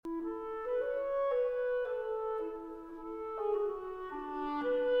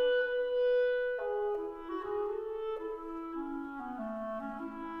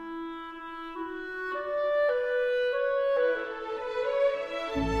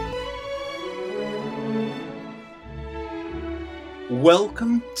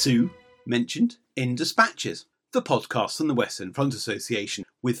Welcome to Mentioned in Dispatches, the podcast from the Western Front Association,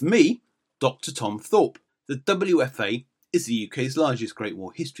 with me, Dr. Tom Thorpe. The WFA is the UK's largest Great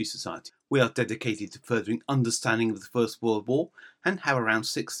War History Society. We are dedicated to furthering understanding of the First World War and have around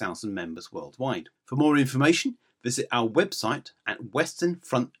 6,000 members worldwide. For more information, visit our website at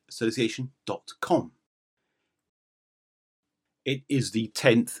westernfrontassociation.com. It is the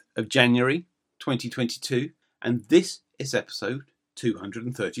 10th of January 2022, and this is episode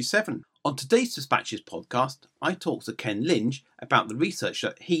 237. On today's Dispatches podcast, I talk to Ken Linge about the research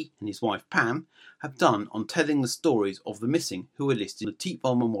that he and his wife Pam have done on telling the stories of the missing who were listed in the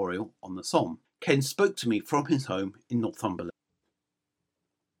Thiepval Memorial on the Somme. Ken spoke to me from his home in Northumberland.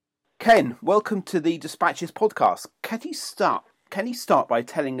 Ken, welcome to the Dispatches podcast. Can you start by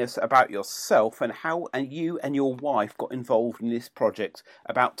telling us about yourself and how you and your wife got involved in this project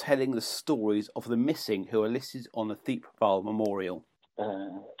about telling the stories of the missing who are listed on the Thiepval Memorial?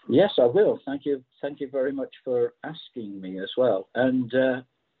 Yes, I will. Thank you. Thank you very much for asking me as well. And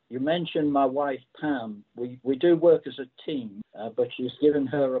you mentioned my wife, Pam. We do work as a team, but she's given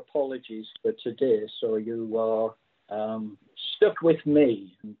her apologies for today, so you are stuck with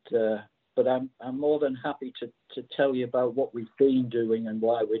me. But I'm more than happy to tell you about what we've been doing and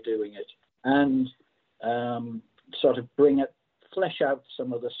why we're doing it, and sort of flesh out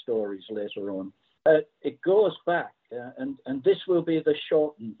some of the stories later on. It goes back, and this will be the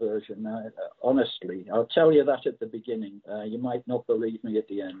shortened version, honestly. I'll tell you that at the beginning. You might not believe me at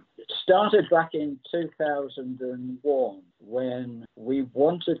the end. It started back in 2001 when we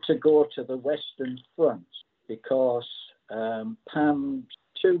wanted to go to the Western Front because Pam's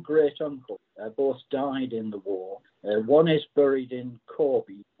two great-uncles both died in the war. One is buried in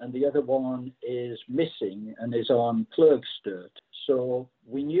Corby, and the other one is missing and is on Plugstert. So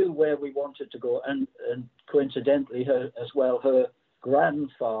we knew where we wanted to go, and coincidentally, her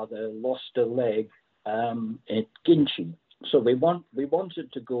grandfather lost a leg at Ginchy. So we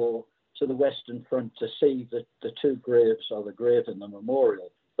wanted to go to the Western Front to see the two graves, or the grave and the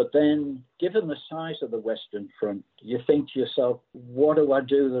memorial. But then, given the size of the Western Front, you think to yourself, what do I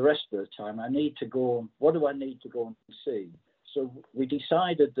do the rest of the time? What do I need to go and see? So we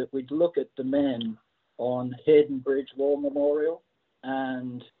decided that we'd look at the men on Hayden Bridge War Memorial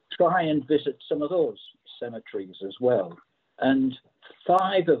and try and visit some of those cemeteries as well. And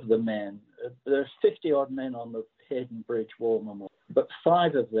 5 of the men, there's 50-odd men on the Hayden Bridge War Memorial, but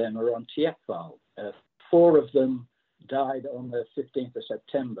 5 of them are on Thiepval. 4 of them died on the 15th of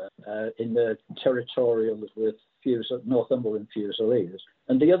September in the territorial with Northumberland Fusiliers.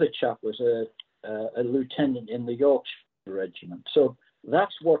 And the other chap was a lieutenant in the Yorkshire Regiment. So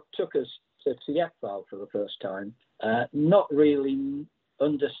that's what took us to Thiepval for the first time, not really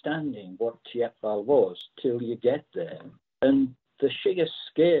understanding what Thiepval was till you get there. And the sheer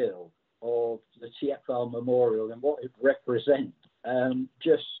scale of the Thiepval Memorial and what it represents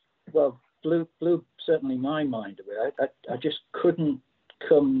blew certainly my mind away. I just couldn't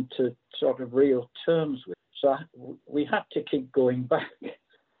come to sort of real terms with it. So we had to keep going back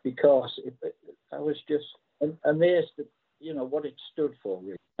because I was just amazed at, what it stood for,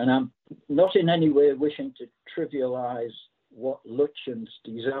 really. And I'm not in any way wishing to trivialize what Lutyens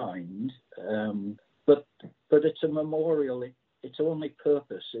designed, but it's a memorial. Its only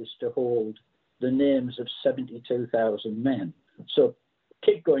purpose is to hold the names of 72,000 men. So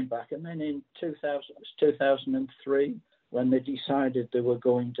keep going back, and then in 2003, when they decided they were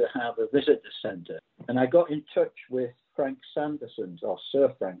going to have a visitor centre, and I got in touch with Frank Sanderson, or Sir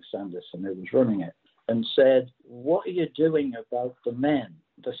Frank Sanderson, who was running it, and said, what are you doing about the men,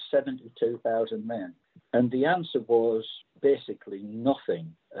 the 72,000 men? And the answer was basically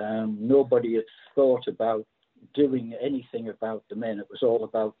nothing. Nobody had thought about doing anything about the men. It was all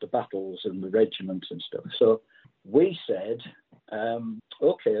about the battles and the regiments and stuff. So we said,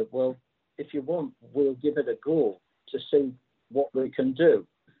 okay, well, if you want, we'll give it a go to see what we can do.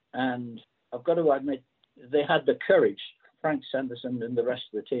 And I've got to admit, they had the courage. Frank Sanderson and the rest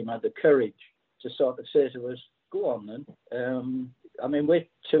of the team had the courage to sort of say to us, go on then. We're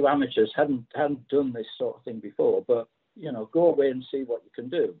 2 amateurs, hadn't done this sort of thing before, but, go away and see what you can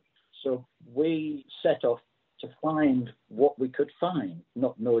do. So we set off to find what we could find,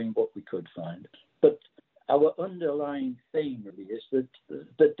 not knowing what we could find. But our underlying theme really is that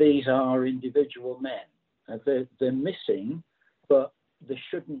these are individual men. They're missing, but they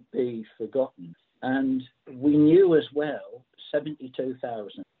shouldn't be forgotten. And we knew as well,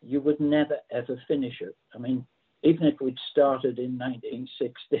 72,000, you would never, ever finish it. Even if we'd started in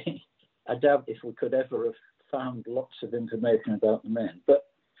 1960, I doubt if we could ever have found lots of information about the men. But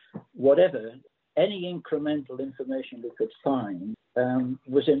whatever, any incremental information we could find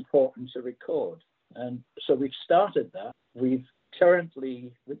was important to record. And so we've started that. We've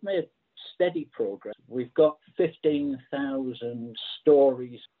made steady progress. We've got 15,000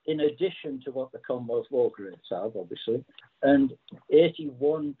 stories in addition to what the Commonwealth War Graves have, obviously, and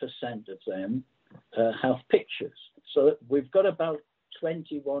 81% of them have pictures. So we've got about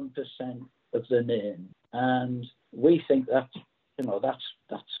 21% of the name, and we think that's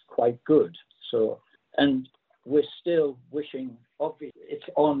quite good. So, and we're still wishing, obviously, it's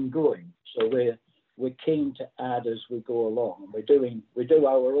ongoing. So we're keen to add as we go along. We do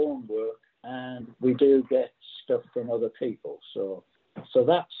our own work, and we do get stuff from other people. So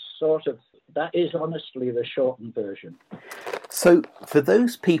that is honestly the shortened version. So for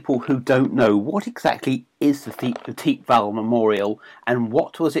those people who don't know, what exactly is the Thiepval Memorial, and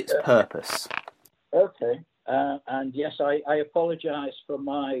what was its purpose? Okay. And yes, I apologise for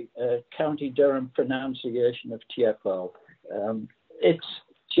my County Durham pronunciation of Thiepval. It's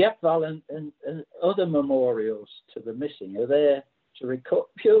Thiepval and other memorials to the missing are there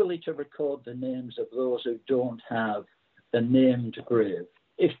purely to record the names of those who don't have a named grave.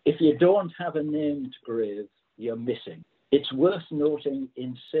 If you don't have a named grave, you're missing. It's worth noting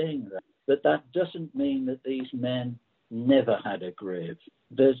in saying that doesn't mean that these men never had a grave.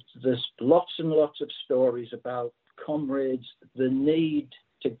 There's lots and lots of stories about comrades, the need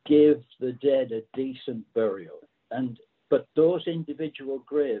to give the dead a decent burial. But those individual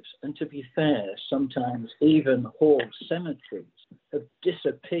graves, and to be fair, sometimes even whole cemeteries, have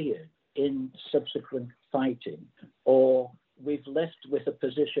disappeared in subsequent fighting, or we've left with a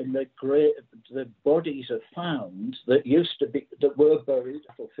position that the bodies are found that were buried,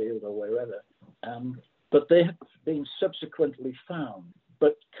 battlefield or wherever, but they have been subsequently found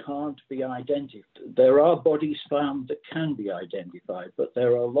but can't be identified. There are bodies found that can be identified, but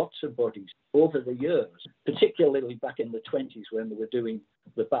there are lots of bodies over the years, particularly back in the 20s when they were doing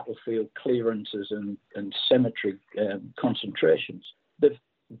the battlefield clearances and cemetery concentrations. The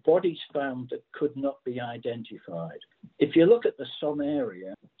bodies found that could not be identified. If you look at the Somme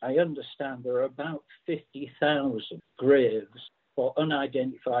area, I understand there are about 50,000 graves for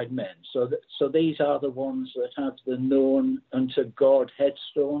unidentified men. So these are the ones that have the known unto God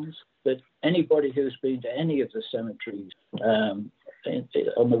headstones, that anybody who's been to any of the cemeteries on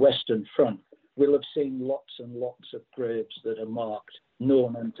the Western Front will have seen lots and lots of graves that are marked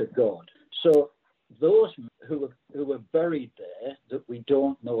known unto God. So those who are buried there that we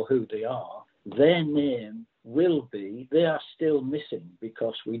don't know who they are, their name they are still missing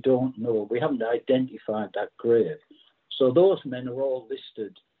because we don't know, we haven't identified that grave. So those men are all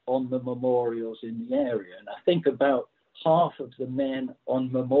listed on the memorials in the area. And I think about half of the men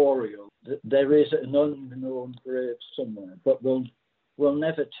on memorial, there is an unknown grave somewhere, but we'll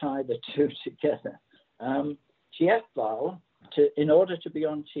never tie the two together. Thiepval, in order to be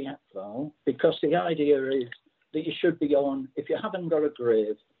on Thiepval, because the idea is that you should be on, if you haven't got a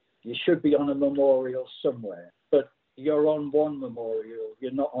grave, you should be on a memorial somewhere. But you're on one memorial,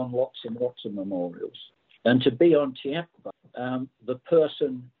 you're not on lots and lots of memorials. And to be on Thiepval, the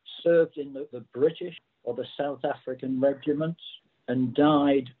person served in the British or the South African regiments and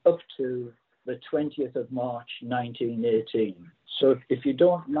died up to the 20th of March 1918. So if you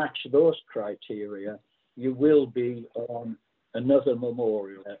don't match those criteria, you will be on another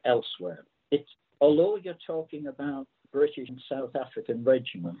memorial elsewhere. Although you're talking about British and South African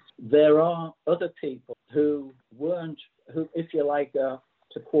regiments, there are other people who, if you like,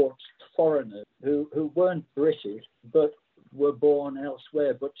 to quote foreigners, who weren't British but were born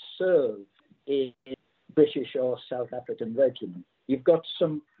elsewhere but served in British or South African regiments. You've got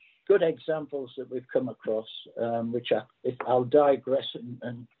some good examples that we've come across, which I'll digress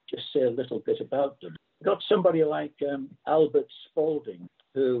and just say a little bit about them. You've got somebody like Albert Spalding,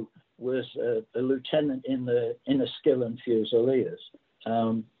 who was a lieutenant in the Inniskillen Fusiliers.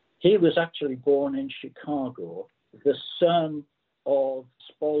 He was actually born in Chicago, the son of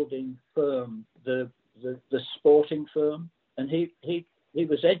Spalding firm, the sporting firm, and he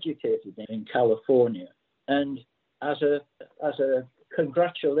was educated in California. And as a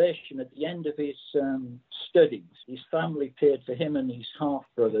congratulation, at the end of his studies, his family paid for him and his half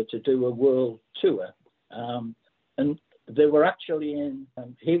brother to do a world tour, and they were actually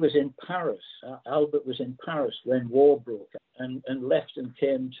he was in Paris. Albert was in Paris when war broke out and left and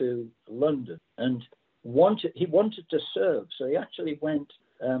came to London and he wanted to serve. So he actually went,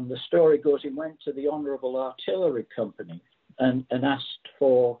 the story goes, he went to the Honourable Artillery Company and asked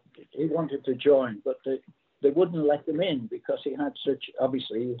he wanted to join, but they wouldn't let him in because he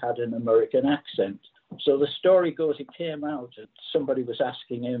had an American accent. So the story goes, he came out and somebody was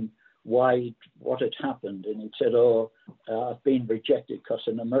asking him, what had happened, and he said, I've been rejected because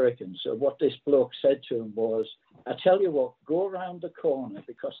I'm American. So what this bloke said to him was, I tell you what, go around the corner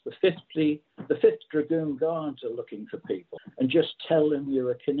because the 5th Dragoon Guards are looking for people, and just tell them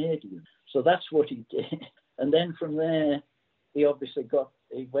you're a Canadian. So that's what he did. And then from there, he obviously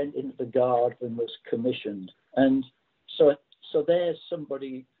he went into the Guard and was commissioned. And so there's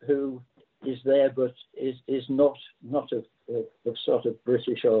somebody who is there, but is not of sort of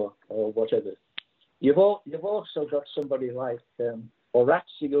British or whatever. You've also got somebody like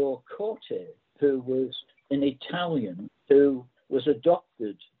Orazio Corte, who was an Italian who was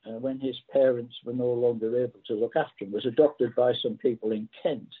adopted when his parents were no longer able to look after him, was adopted by some people in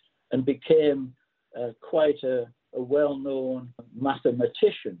Kent and became quite a well-known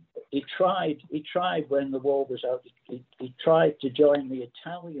mathematician. He tried when the war was out. He tried to join the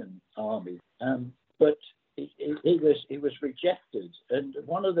Italian army, but he was rejected. And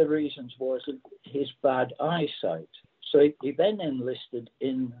one of the reasons was his bad eyesight. So he then enlisted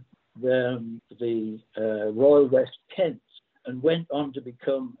in the Royal West Kent and went on to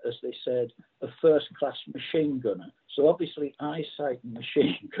become, as they said, a first-class machine gunner. So obviously eyesight and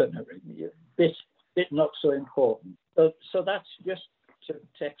machine gunnery, bit not so important. So that's just to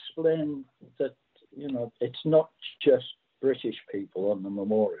explain that, it's not just British people on the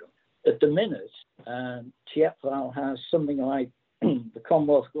memorial. At the minute, Thiepval has something like the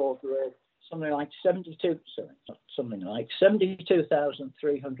Commonwealth War Grade, something like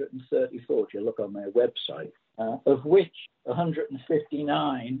 72,334, if you look on their website, of which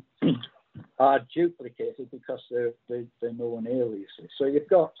 159 are duplicated because they're known aliases. So you've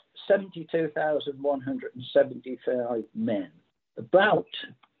got 72,175 men. About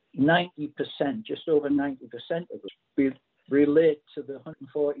 90%, just over 90% of them, relate to the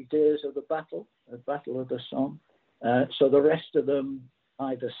 140 days of the Battle of the Somme. So the rest of them,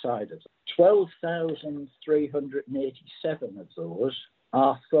 either side of it. 12,387 of those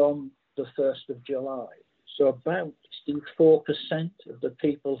are from the 1st of July. So about 64% of the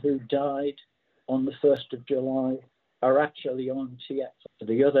people who died on the 1st of July are actually on Thiepval.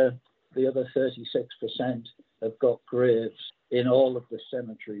 The other 36% have got graves in all of the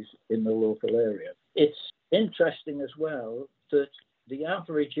cemeteries in the local area. It's interesting as well that the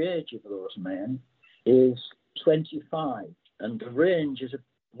average age of those men is 25, and the range is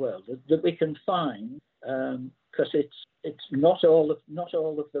that we can find, because it's not all of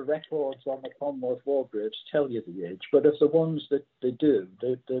the records on the Commonwealth War Graves tell you the age, but of the ones that they do,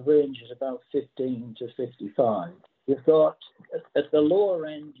 the range is about 15 to 55. You've got at the lower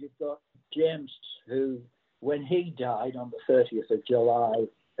end, you've got James, who, when he died on the 30th of July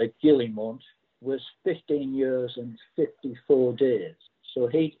at Guillemont, was 15 years and 54 days. So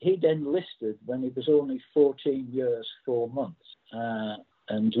he enlisted when he was only 14 years, 4 months,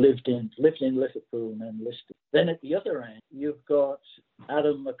 and lived in Liverpool and enlisted. Then at the other end, you've got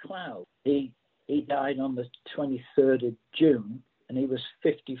Adam MacLeod. He died on the 23rd of June, and he was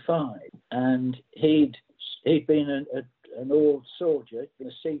 55. And he'd been an old soldier in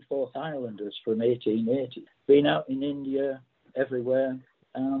the Seaforth Islanders from 1880, been out in India, everywhere.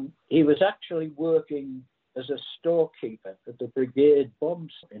 He was actually working as a storekeeper at the Brigade bomb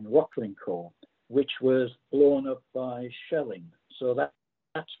in Rocklincourt, which was blown up by shelling. So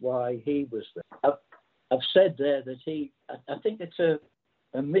that's why he was there. I've said there that I think it's a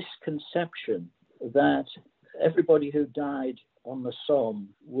misconception that everybody who died on the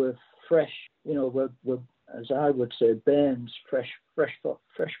Somme were fresh, were as I would say, bairns fresh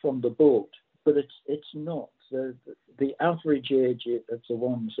from the boat. But it's not. The average age of the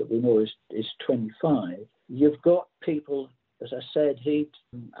ones that we know is 25. You've got people, as I said,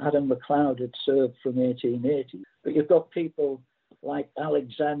 Adam MacLeod had served from 1880, but you've got people like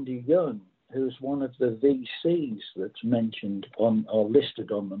Alexander Young, who's one of the VCs that's mentioned or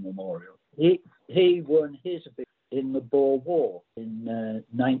listed on the memorial. He won his bit in the Boer War in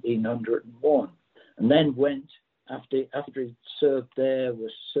 1901, and then went after he served there,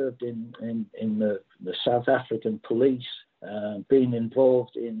 was served in the South African police, being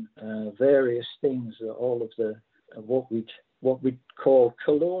involved in various things, all of the what we'd call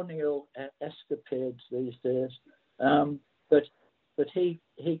colonial escapades these days. But he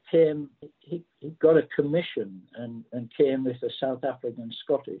got a commission and came with the South African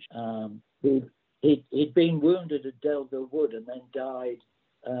Scottish. He'd been wounded at Delville Wood and then died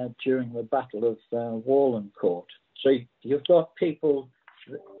during the Battle of Wallencourt. So you've got people.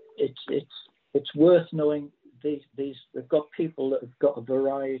 It's worth knowing these. They've got people that have got a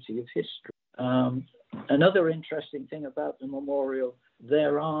variety of history. Another interesting thing about the memorial,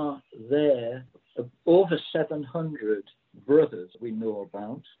 there are over 700 brothers we know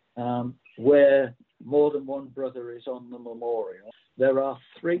about, where more than one brother is on the memorial. There are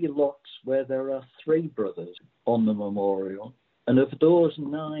 3 lots where there are 3 brothers on the memorial. And of those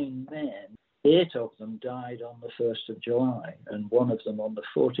 9 men, 8 of them died on the 1st of July and 1 of them on the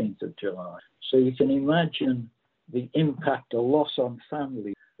 14th of July. So you can imagine the impact, a loss on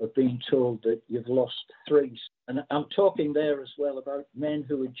family of being told that you've lost 3. And I'm talking there as well about men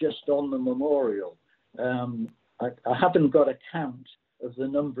who were just on the memorial. I haven't got a count of the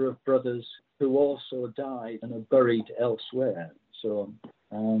number of brothers who also died and are buried elsewhere. So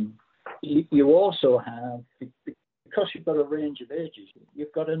you also have, because you've got a range of ages,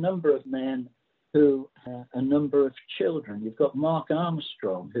 you've got a number of men who a number of children. You've got Mark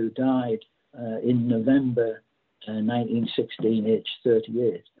Armstrong, who died in November 1916, aged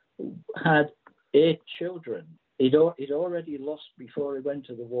 38, had 8 children. He'd already lost, before he went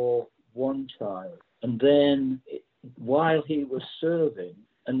to the war, 1 child. And then while he was serving,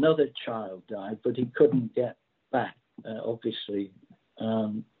 another child died, but he couldn't get back, obviously,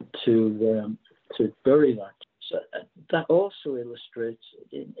 to bury that. So that also illustrates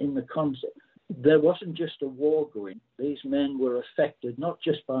in the concept, there wasn't just a war going. These men were affected not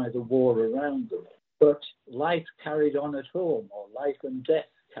just by the war around them, but life carried on at home, or life and death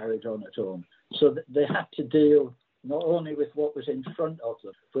carried on at home. So they had to deal not only with what was in front of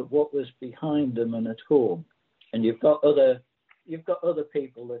them, but what was behind them and at home. And you've got other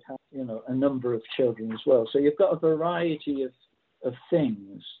people that have, a number of children as well. So you've got a variety of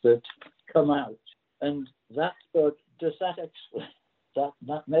things that come out. And does that explain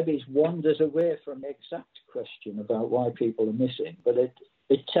that maybe wanders away from the exact question about why people are missing, but it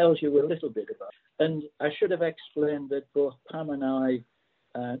tells you a little bit about it. And I should have explained that both Pam and I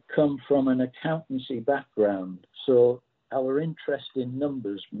come from an accountancy background, so our interest in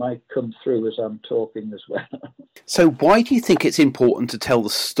numbers might come through as I'm talking as well. So why do you think it's important to tell the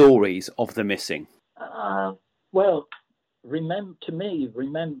stories of the missing? Well, remember,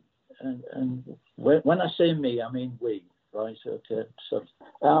 and when I say me, I mean we, right? Okay. So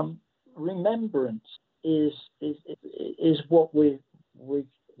remembrance is what we're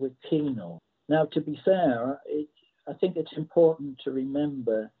keen on. Now, to be fair, I think it's important to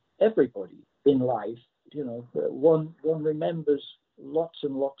remember everybody in life. One remembers lots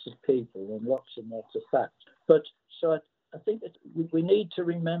and lots of people and lots of facts. But so I think that we need to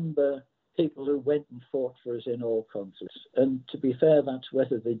remember people who went and fought for us in all conflicts. And to be fair, that's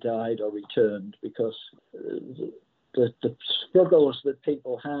whether they died or returned, because the struggles that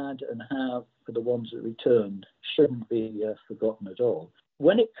people had and have for the ones that returned shouldn't be forgotten at all.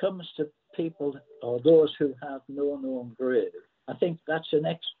 When it comes to people or those who have no known grave, I think that's an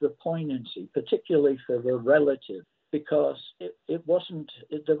extra poignancy, particularly for the relative, because there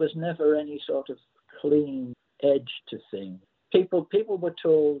was never any sort of clean edge to things. People were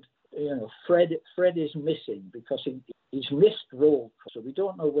told, Fred is missing because he's missed roll call, so we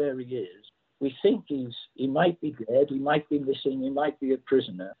don't know where he is. We think he might be dead, he might be missing, he might be a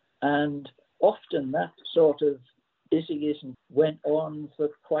prisoner. And often that sort of busy-isn't went on for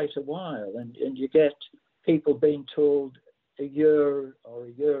quite a while. And you get people being told a year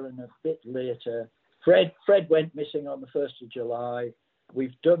and a bit later, Fred went missing on the 1st of July.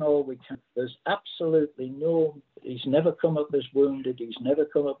 We've done all we can. There's absolutely he's never come up as wounded. He's never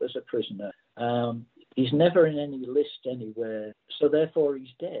come up as a prisoner. He's never in any list anywhere. So therefore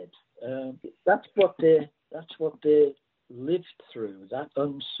he's dead. That's what they lived through, that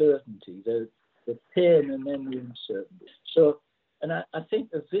uncertainty, the pain and then the uncertainty. So, and I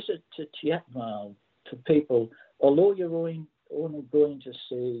think a visit to Thiepval to people, although you're only going to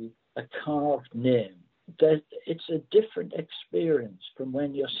see a carved name, it's a different experience from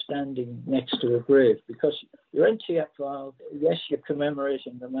when you're standing next to a grave, because you're in Thiepval, yes, you're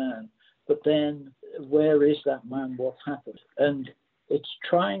commemorating the man, but then where is that man, what happened? And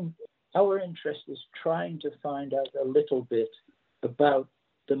our interest is trying to find out a little bit about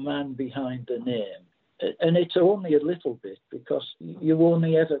the man behind the name. And it's only a little bit, because you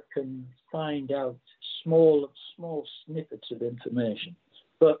only ever can find out small snippets of information.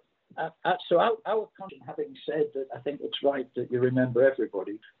 But so our content, having said that, I think it's right that you remember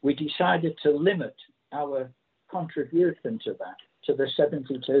everybody, we decided to limit our contribution to that to the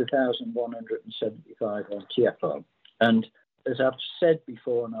 72,175 on Thiepval. And as I've said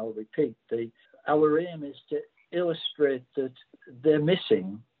before, and I'll repeat, our aim is to illustrate that they're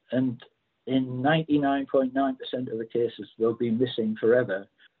missing, and in 99.9% of the cases they'll be missing forever,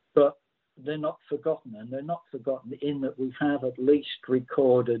 but they're not forgotten, and they're not forgotten in that we have at least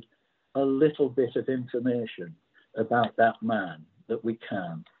recorded a little bit of information about that man that we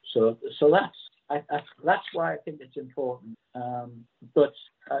can. So that's, that's why I think it's important. But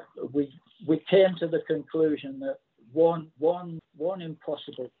we came to the conclusion that one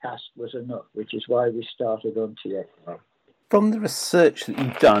impossible task was enough, which is why we started on TFR. From the research that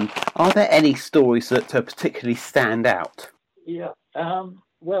you've done, are there any stories that particularly stand out? Yeah.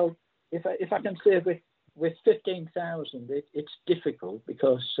 Well, if I can say with 15,000, it's difficult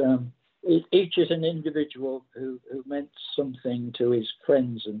because each is an individual who meant something to his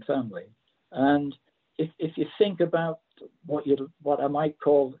friends and family. And if you think about what I might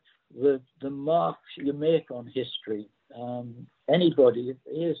call the marks you make on history, anybody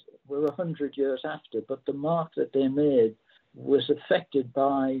we're 100 years after, but the mark that they made was affected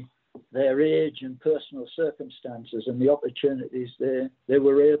by their age and personal circumstances and the opportunities they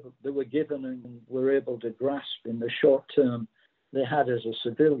were given and were able to grasp in the short term they had as a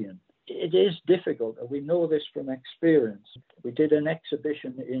civilian. It is difficult, and we know this from experience. We did an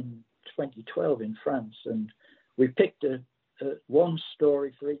exhibition in 2012 in France, and we picked one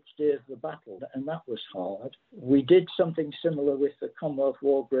story for each day of the battle, and that was hard. We did something similar with the Commonwealth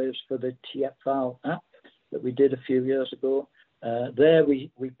War Graves for the TFL app that we did a few years ago. There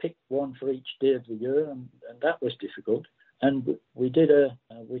we picked one for each day of the year, and that was difficult. And we did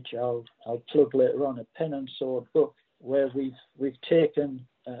which I'll plug later on, a pen and sword book where we've taken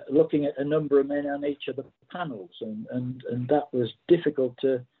looking at a number of men on each of the panels, and that was difficult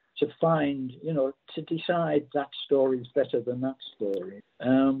to find, to decide that story is better than that story.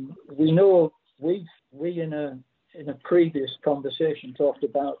 We know we in a previous conversation talked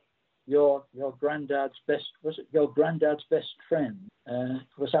about your granddad's best friend?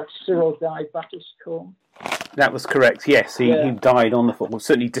 Was that Cyril Guy Battiscombe? That was correct, yes. He died on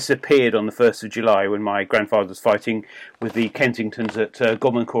certainly disappeared on the 1st of July when my grandfather was fighting with the Kensingtons at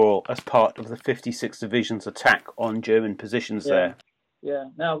Gomencourt as part of the 56th Division's attack on German positions there. Yeah.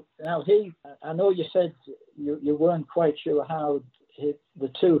 Now I know you said you weren't quite sure how the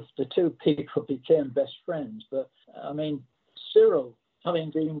two people became best friends, but I mean, Cyril,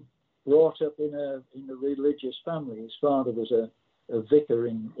 having been brought up in a religious family, his father was a vicar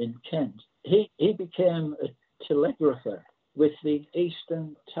in Kent. He became a telegrapher with the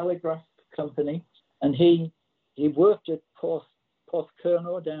Eastern Telegraph Company, and he worked at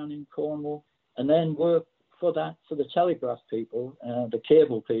Porthcurno down in Cornwall, and then worked for the telegraph people, the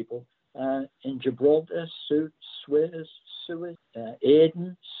cable people, in Gibraltar, Suez,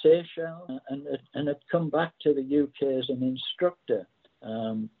 Aden, Seychelles, and had come back to the UK as an instructor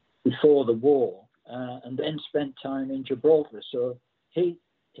before the war, and then spent time in Gibraltar. So he'd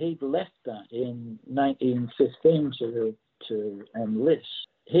left that in 1915 to enlist.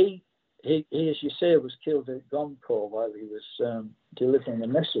 He, as you say, was killed at Gommecourt while he was delivering a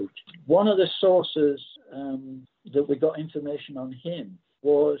message. One of the sources that we got information on him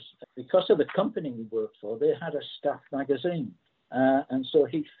was because of the company he worked for, they had a staff magazine. And so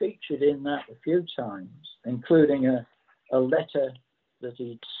he featured in that a few times, including a letter that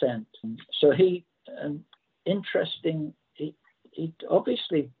he'd sent. So he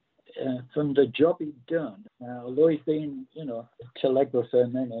obviously, from the job he'd done, although he'd been, a telegrapher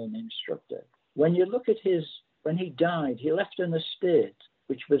and then an instructor, when you look at when he died, he left an estate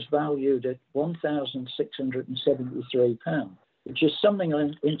which was valued at £1,673, which is something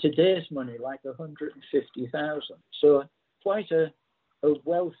in today's money like 150,000. So quite a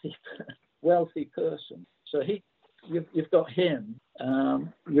wealthy person. So you've got him.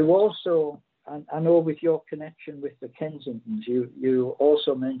 You also, I know with your connection with the Kensingtons, you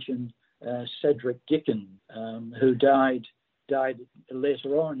also mentioned Cedric Dickens, who died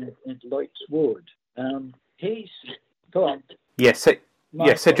later on at Lloyd's Wood. Go on. Yes,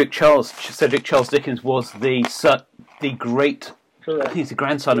 Cedric Charles Dickens was the great. Correct. I think he's the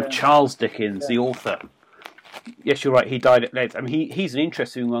grandson of Charles Dickens, the author. Yes, you're right. He died at Leeds. I mean, he's an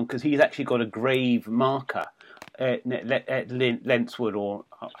interesting one because he's actually got a grave marker at Lentswood, or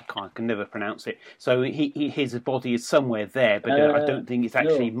I can never pronounce it. So his body is somewhere there, but I don't think it's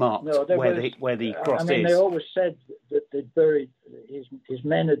actually marked where the cross is. They always said that they'd buried his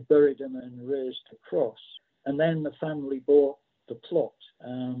men had buried him and raised a cross, and then the family bought the plot.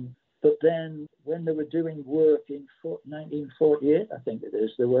 But then when they were doing work in 1948, I think it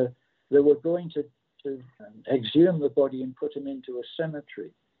is, they were going to exhume the body and put him into a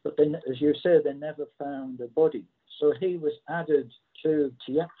cemetery. But then, as you say, they never found a body. So he was added to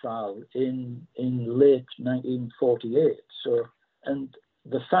Thiepval in late 1948. So, and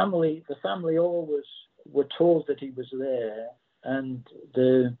the family always were told that he was there, and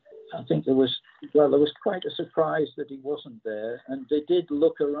I think there was quite a surprise that he wasn't there, and they did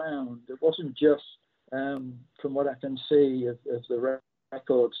look around. It wasn't just, from what I can see of the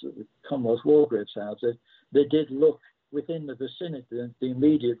records that the Commonwealth War Graves have, that they did look within the vicinity, the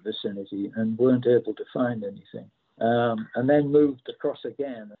immediate vicinity, and weren't able to find anything. And then moved across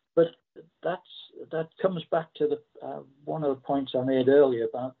again. But that comes back to the one of the points I made earlier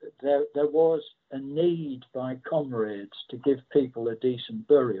about there was a need by comrades to give people a decent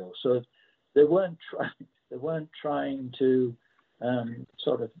burial. So they weren't trying to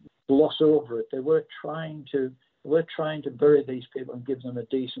sort of gloss over it. They were trying to bury these people and give them a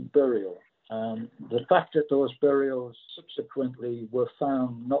decent burial. The fact that those burials subsequently were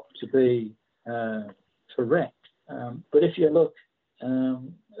found not to be correct. But if you look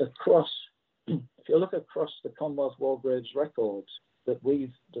across the Commonwealth War Graves records that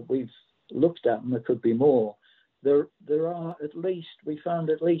we've looked at, and there could be more, there are we found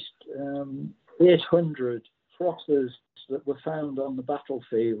at least 800 crosses that were found on the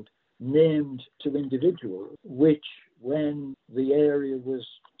battlefield named to individuals, which when the area was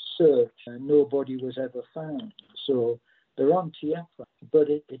searched, nobody was ever found. So they're on Tiefa, but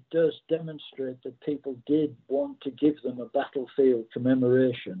it does demonstrate that people did want to give them a battlefield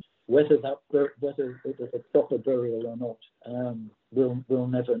commemoration. Whether it was a proper burial or not, we'll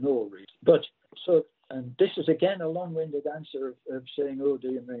never know, really. But so, and this is again a long-winded answer of saying, oh, do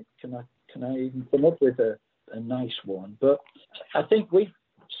you mean, can I even come up with a nice one? But I think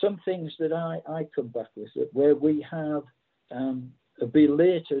some things that I come back with where we have a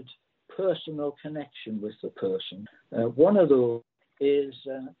belated personal connection with the person. One of those is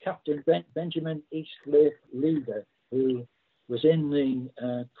Captain Benjamin Eastlake Leader, who was in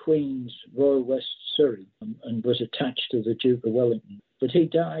the Queen's Royal West Surrey and was attached to the Duke of Wellington. But he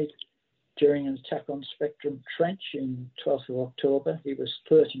died during an attack on Spectrum Trench in 12th of October. He was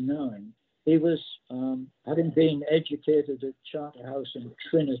 39. He was, having been educated at Charterhouse in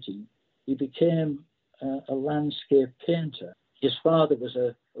Trinity, he became a landscape painter. His father was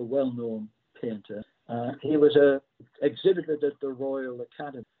a well-known painter. He was exhibited at the Royal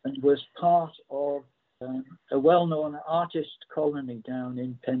Academy and was part of a well-known artist colony down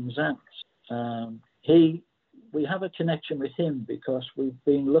in Penzance. We have a connection with him because we've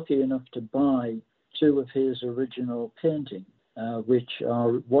been lucky enough to buy two of his original paintings, which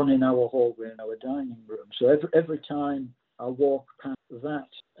are one in our hallway and our dining room. So every time I walk past that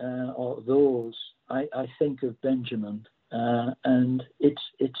or those, I think of Benjamin. And it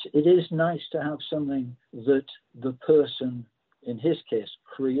is nice to have something that the person, in his case,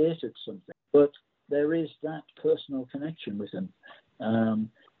 created something, but there is that personal connection with him.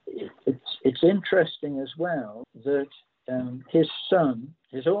 It's interesting as well that his son,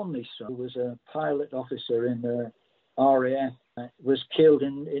 his only son, who was a pilot officer in the RAF, was killed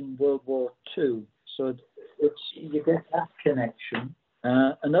in World War II. So you get that connection.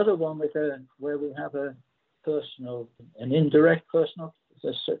 Another one where we have an indirect personal, if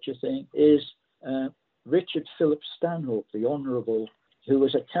there's such a thing, is Richard Philip Stanhope, the Honourable, who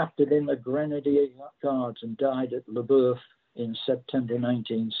was a captain in the Grenadier Guards and died at Le Boeuf in September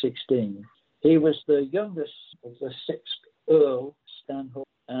 1916. He was the youngest of the 6th Earl Stanhope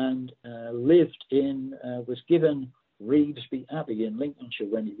and was given Revesby Abbey in Lincolnshire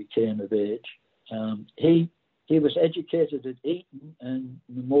when he became of age. He was educated at Eton and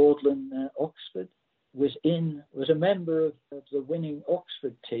Magdalen, Oxford. Was a member of the winning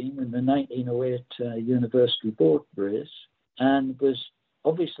Oxford team in the 1908 University boat race, and was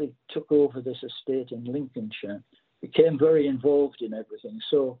obviously took over this estate in Lincolnshire, became very involved in everything.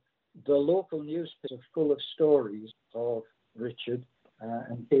 So the local newspapers are full of stories of Richard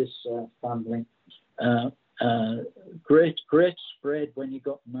and his family. Great spread when he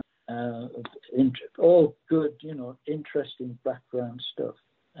got married. All good, interesting background stuff.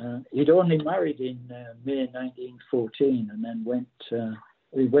 He'd only married in May 1914, and then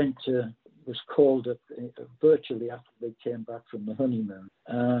was called up virtually after they came back from the honeymoon.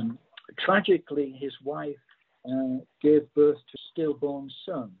 Tragically, his wife gave birth to a stillborn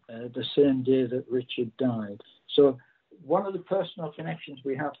son the same day that Richard died. So one of the personal connections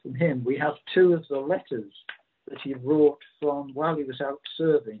we have from him, we have two of the letters that he wrote from while he was out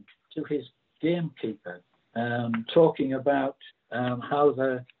serving to his gamekeeper, talking about how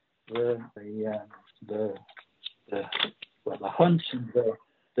the hunts and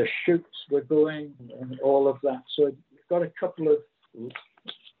the shoots were going and all of that. So you've got a couple of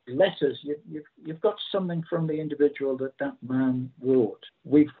letters. You've got something from the individual that man wrote.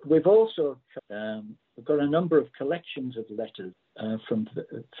 We've also we've got a number of collections of letters from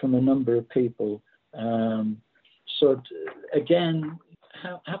a number of people. So again,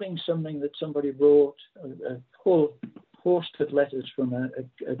 having something that somebody wrote, a whole host of letters from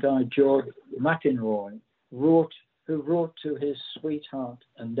a guy, George McEnroy, wrote who wrote to his sweetheart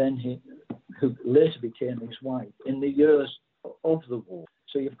and then who later became his wife in the years of the war.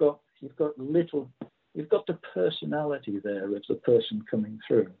 So you've got the personality there of the person coming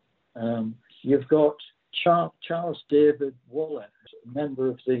through. You've got Charles David Waller, a member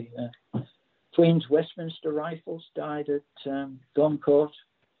of the Queen's Westminster Rifles, died at Goncourt.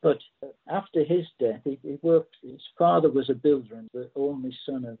 But after his death, he worked. His father was a builder and the only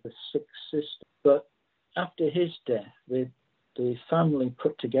son of a sixth sister. But after his death, the family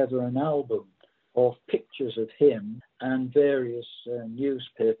put together an album of pictures of him and various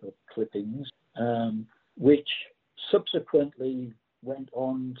newspaper clippings, which subsequently went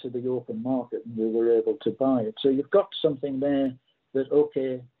on to the open market and we were able to buy it. So you've got something there that,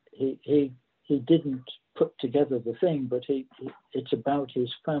 okay, he didn't put together the thing, but it's about his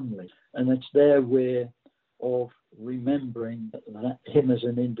family. And it's their way of remembering him as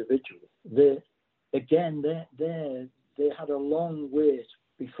an individual. They had a long wait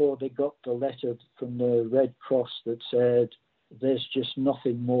before they got the letter from the Red Cross that said, there's just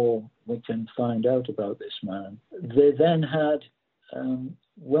nothing more we can find out about this man. They then had,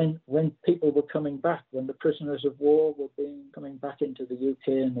 when people were coming back, when the prisoners of war were coming back into the UK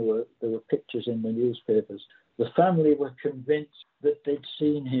and there were pictures in the newspapers, the family were convinced that they'd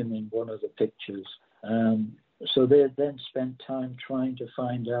seen him in one of the pictures. So they then spent time trying to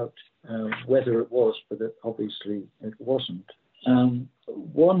find out whether it was, but obviously it wasn't.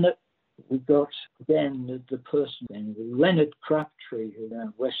 One that we got, again, the person, Leonard Crabtree,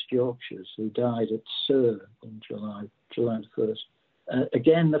 who West Yorkshire, who died at Sur in July 1st.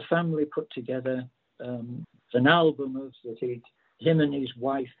 Again, the family put together an album of that him and his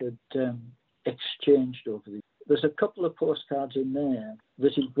wife had exchanged over the. There's a couple of postcards in there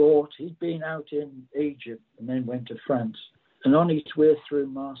that he bought. He'd been out in Egypt and then went to France. And on his way through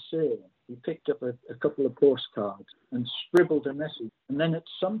Marseille, he picked up a couple of postcards and scribbled a message. And then at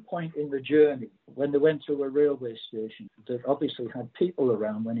some point in the journey, when they went through a railway station that obviously had people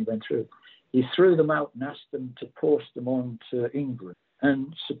around when he went through, he threw them out and asked them to post them on to England.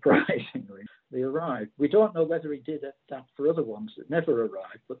 And surprisingly, they arrived. We don't know whether he did that for other ones that never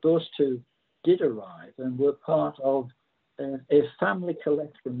arrived, but those two did arrive and were part of a family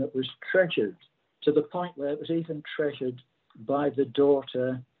collection that was treasured to the point where it was even treasured by the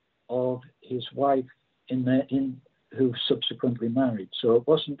daughter of his wife who subsequently married. So it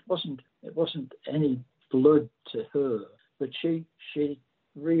wasn't any blood to her, but she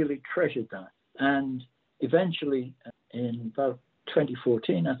really treasured that. And eventually, in about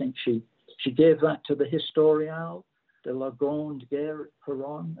 2014, I think she gave that to the Historial de la Grande Guerre at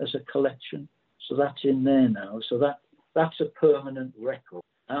Peronne as a collection. So that's in there now. So that's a permanent record.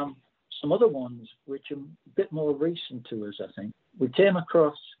 Some other ones which are a bit more recent to us, I think. We came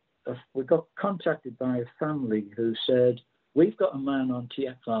across, we got contacted by a family who said, we've got a man on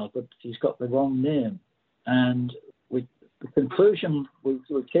TFR, but he's got the wrong name. And the conclusion we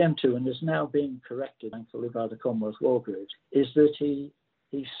came to, and is now being corrected, thankfully, by the Commonwealth War Graves, is that he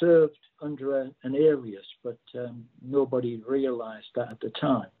served under an alias, but nobody realised that at the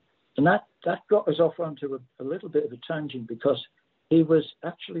time. And that got us off onto a little bit of a tangent, because he was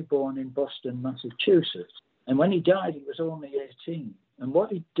actually born in Boston, Massachusetts. And when he died, he was only 18. And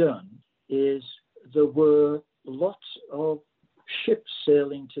what he'd done is there were lots of ships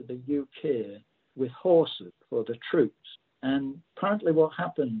sailing to the UK with horses for the troops. And apparently what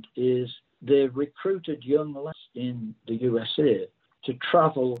happened is they recruited young lads in the USA to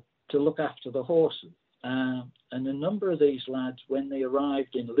travel to look after the horses. And a number of these lads, when they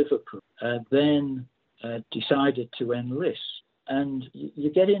arrived in Liverpool, then decided to enlist. And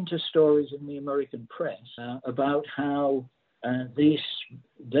you get into stories in the American press about how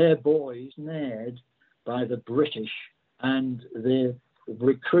their boys snared by the British, and they're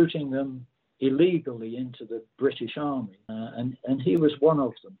recruiting them illegally into the British Army, and he was one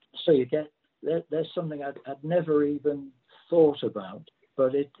of them. So you get there's something I'd never even thought about,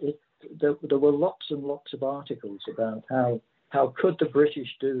 but there were lots and lots of articles about how could the British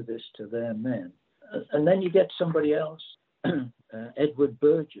do this to their men. And then you get somebody else, Edward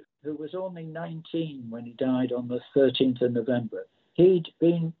Burgess, who was only 19 when he died on the 13th of November. He'd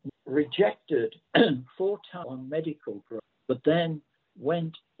been rejected 4 times on medical grounds, but then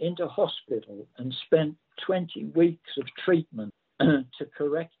went into hospital and spent 20 weeks of treatment to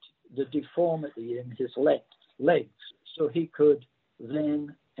correct the deformity in his legs so he could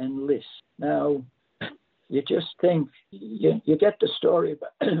then enlist. Now, you just think, you get the story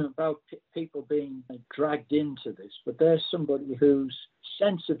about people being dragged into this, but there's somebody whose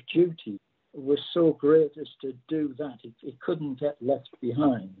sense of duty was so great as to do that. He couldn't get left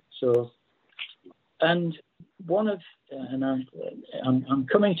behind. So And one of, and I'm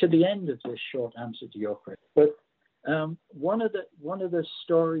coming to the end of this short answer to your question, but one of the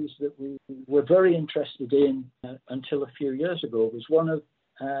stories that we were very interested in until a few years ago was one of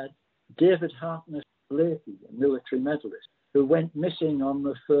David Harkness Blakey, a military medalist, who went missing on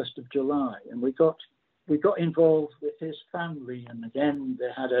the 1st of July, and we got involved with his family, and again they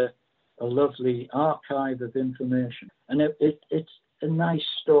had a lovely archive of information, and it's a nice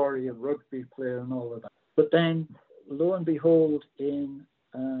story, a rugby player and all of that. But then, lo and behold, in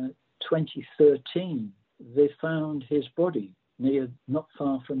 2013, they found his body not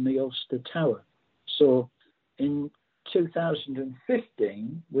far from the Ulster Tower. So in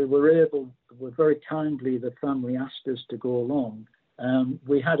 2015, we very kindly, the family asked us to go along.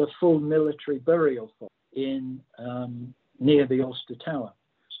 We had a full military burial in near the Ulster Tower.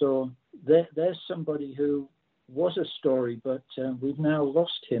 So there's somebody who was a story, but we've now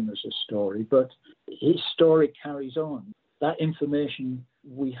lost him as a story. But his story carries on. That information,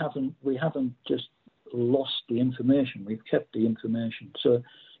 we haven't just lost the information. We've kept the information. So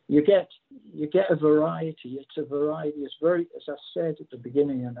you get a variety. It's a variety. It's very, as I said at the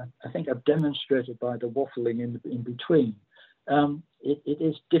beginning, and I think I've demonstrated by the waffling in between. It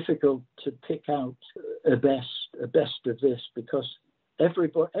is difficult to pick out a best of this, because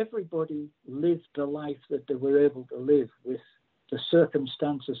everybody lived the life that they were able to live with the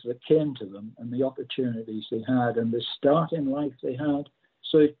circumstances that came to them and the opportunities they had and the start in life they had.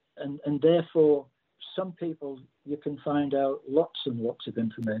 So, and therefore, some people, you can find out lots and lots of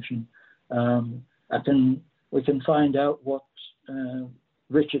information. We can find out what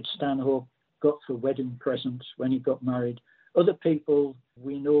Richard Stanhope got for wedding presents when he got married. Other people,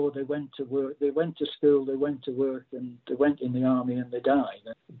 we know they went to work, they went to school, they went to work, and they went in the army and they died.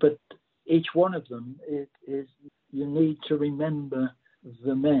 But each one of them is you need to remember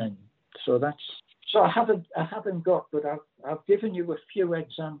the men. So I haven't got, but I've given you a few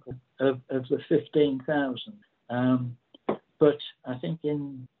examples of the 15,000. But I think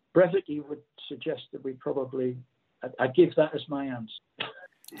in brevity would suggest that I give that as my answer.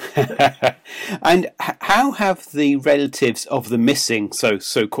 And how have the relatives of the missing,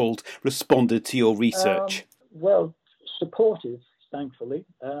 so-called, responded to your research? Well, supportive, thankfully.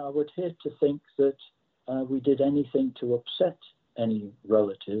 I would hate to think that we did anything to upset any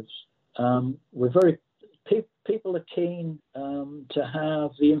relatives. People are keen to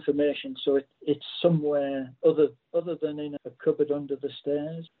have the information, so it's somewhere other than in a cupboard under the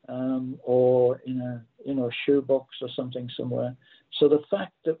stairs, or in a shoebox or something somewhere. So the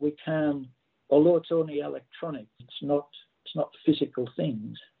fact that we can, although it's only electronic, it's not physical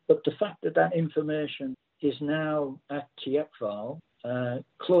things, but the fact that information is now at Thiepval, as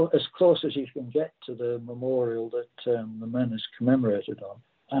close as you can get to the memorial that the men is commemorated on.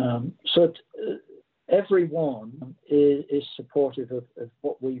 Everyone is supportive of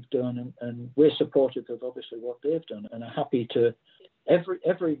what we've done, and we're supportive of obviously what they've done, and are happy to.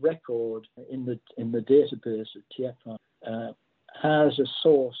 Every record in the database at Thiepval has a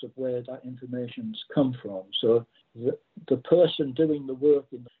source of where that information's come from. So the person doing the work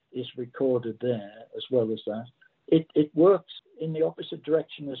is recorded there as well as that. It works in the opposite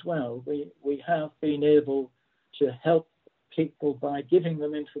direction as well. We have been able to help people by giving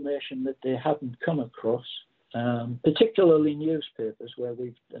them information that they haven't come across, particularly newspapers where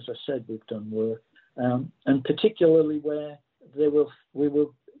as I said, we've done work, and particularly where we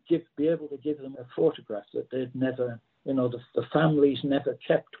will be able to give them a photograph that they'd never, the families never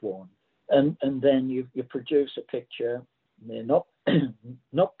kept one, and then you produce a picture, may not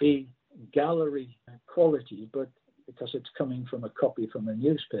be gallery quality, but because it's coming from a copy from a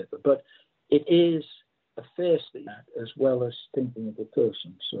newspaper, but it is a face that as well as thinking of the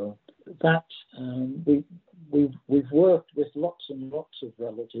person. So that we've worked with lots and lots of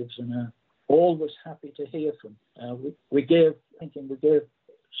relatives, and are always happy to hear from. We were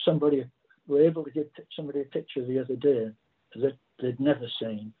able to give somebody a picture the other day that they'd never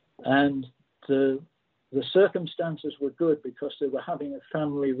seen, and the circumstances were good because they were having a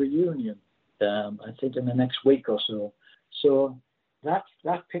family reunion, I think in the next week or so. So that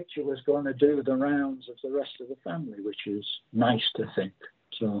picture was going to do the rounds of the rest of the family, which is nice to think.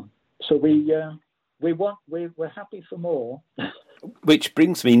 So we're happy for more. Which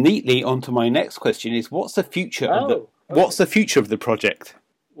brings me neatly onto my next question: is what's the future what's the future of the project?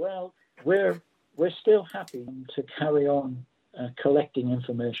 Well, we're still happy to carry on collecting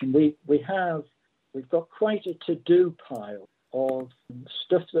information. We've got quite a to-do pile of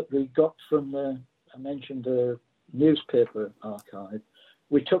stuff that we got from I mentioned the newspaper archive.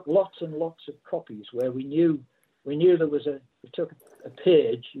 We took lots and lots of copies where we knew we knew there was we took a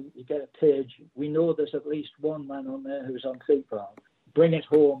page, you get a page, we know there's at least one man on there who's on FEPAL. Bring it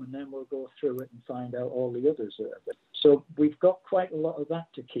home and then we'll go through it and find out all the others that are there. So we've got quite a lot of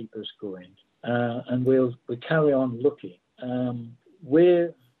that to keep us going, and we carry on looking.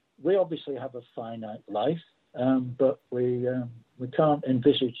 We obviously have a finite life, but we can't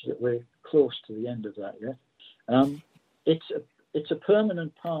envisage that we're close to the end of that yet. It's a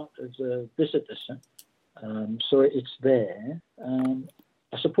permanent part of the visitor centre, so it's there.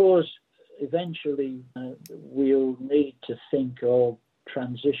 I suppose eventually we'll need to think of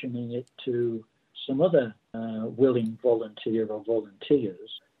transitioning it to some other willing volunteer or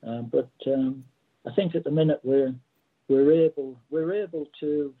volunteers. But I think at the minute we're able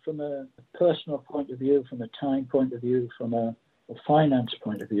to, from a personal point of view, from a time point of view, from a finance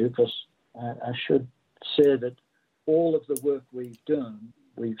point of view, because I should say that all of the work we've done,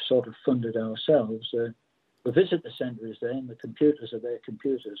 we've sort of funded ourselves. The visitor centre is there and the computers are their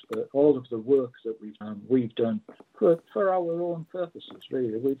computers, but all of the work that we've done for our own purposes,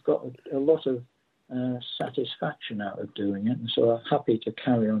 really. We've got a lot of satisfaction out of doing it, and so I'm happy to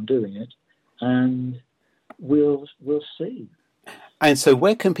carry on doing it, and we'll see. And so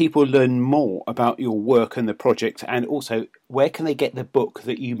where can people learn more about your work and the project, and also where can they get the book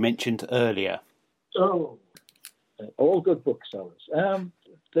that you mentioned earlier? Oh, all good booksellers.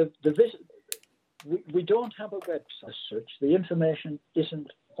 We don't have a website as such. The information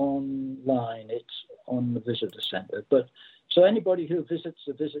isn't online. It's on the visitor centre. But so anybody who visits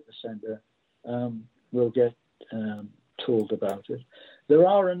the visitor centre will get told about it. There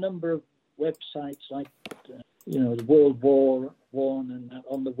are a number of websites like the World War One and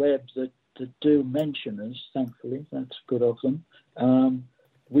on the web that do mention us. Thankfully, that's good of them.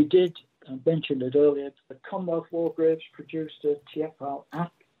 I mentioned it earlier. The Commonwealth War Graves produced a TFL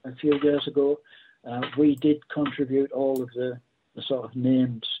app a few years ago. We did contribute all of the sort of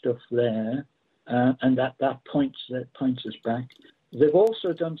named stuff there, and that points us back. They've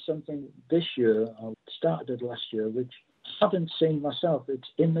also done something this year, or started last year, which I haven't seen myself. It's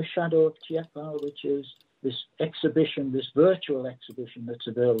In the Shadow of TFL, which is this exhibition, this virtual exhibition that's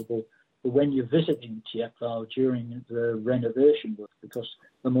available for when you're visiting TFL during the renovation work, because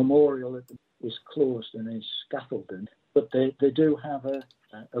the memorial is closed and is scaffolded. But they do have a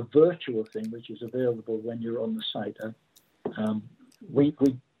virtual thing which is available when you're on the site. We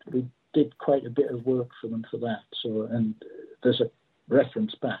did quite a bit of work for them for that. So, and there's a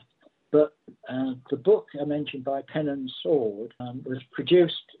reference back. But the book I mentioned by Pen and Sword was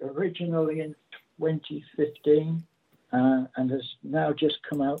produced originally in 2015 and has now just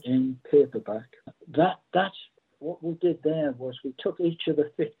come out in paperback. That's what we did there was we took each of the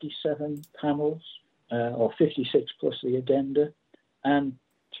 57 panels, or 56 plus the addenda, and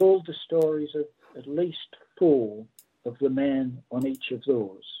told the stories of at least 4 of the men on each of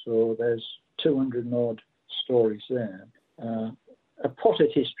those. So there's 200 and odd stories there. A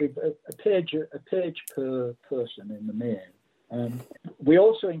potted history, a page per person in the main. We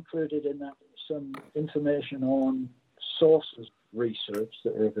also included in that some information on sources research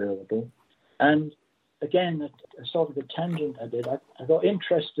that are available. And again, a sort of a tangent I did, I got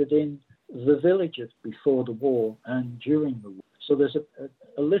interested in the villages before the war and during the war. So there's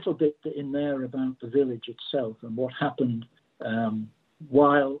a little bit in there about the village itself and what happened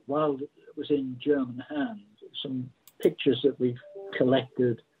while it was in German hands. Some pictures that we've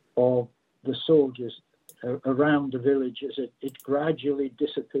collected of the soldiers around the village as it gradually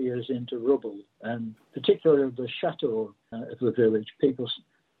disappears into rubble, and particularly the chateau of the village. People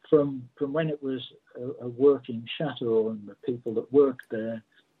from when it was a working chateau and the people that worked there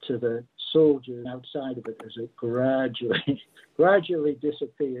to the soldiers outside of it as it gradually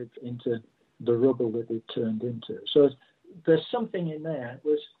disappeared into the rubble that it turned into. So there's something in there. It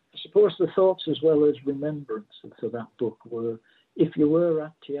was, I suppose, the thoughts as well as remembrance for that book were, if you were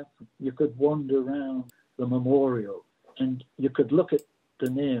at TF, you could wander around the memorial and you could look at the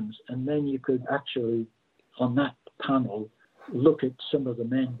names, and then you could actually, on that panel, look at some of the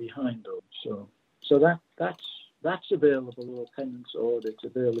men behind them. So that's available, or Pen and Sword. It's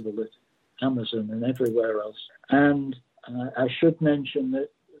available at Amazon and everywhere else. And I should mention that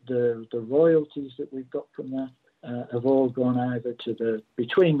the royalties that we've got from that have all gone either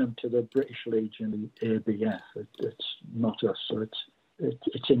between them to the British Legion and the ABF. It's not us, so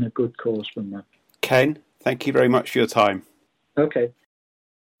it's in a good cause from that. Ken, thank you very much for your time. Okay.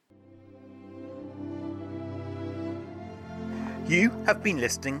 You have been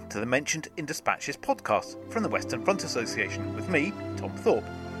listening to the Mentioned in Dispatches podcast from the Western Front Association with me, Tom Thorpe.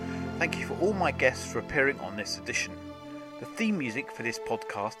 Thank you for all my guests for appearing on this edition. The theme music for this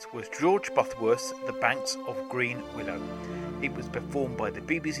podcast was George Butterworth's The Banks of Green Willow. It was performed by the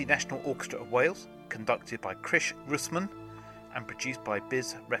BBC National Orchestra of Wales, conducted by Krish Russman, and produced by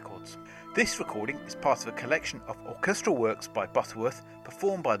Biz Records. This recording is part of a collection of orchestral works by Butterworth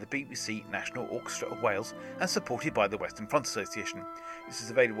performed by the BBC National Orchestra of Wales and supported by the Western Front Association. This is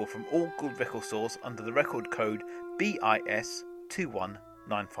available from all good record stores under the record code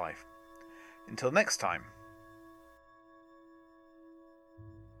BIS2195. Until next time.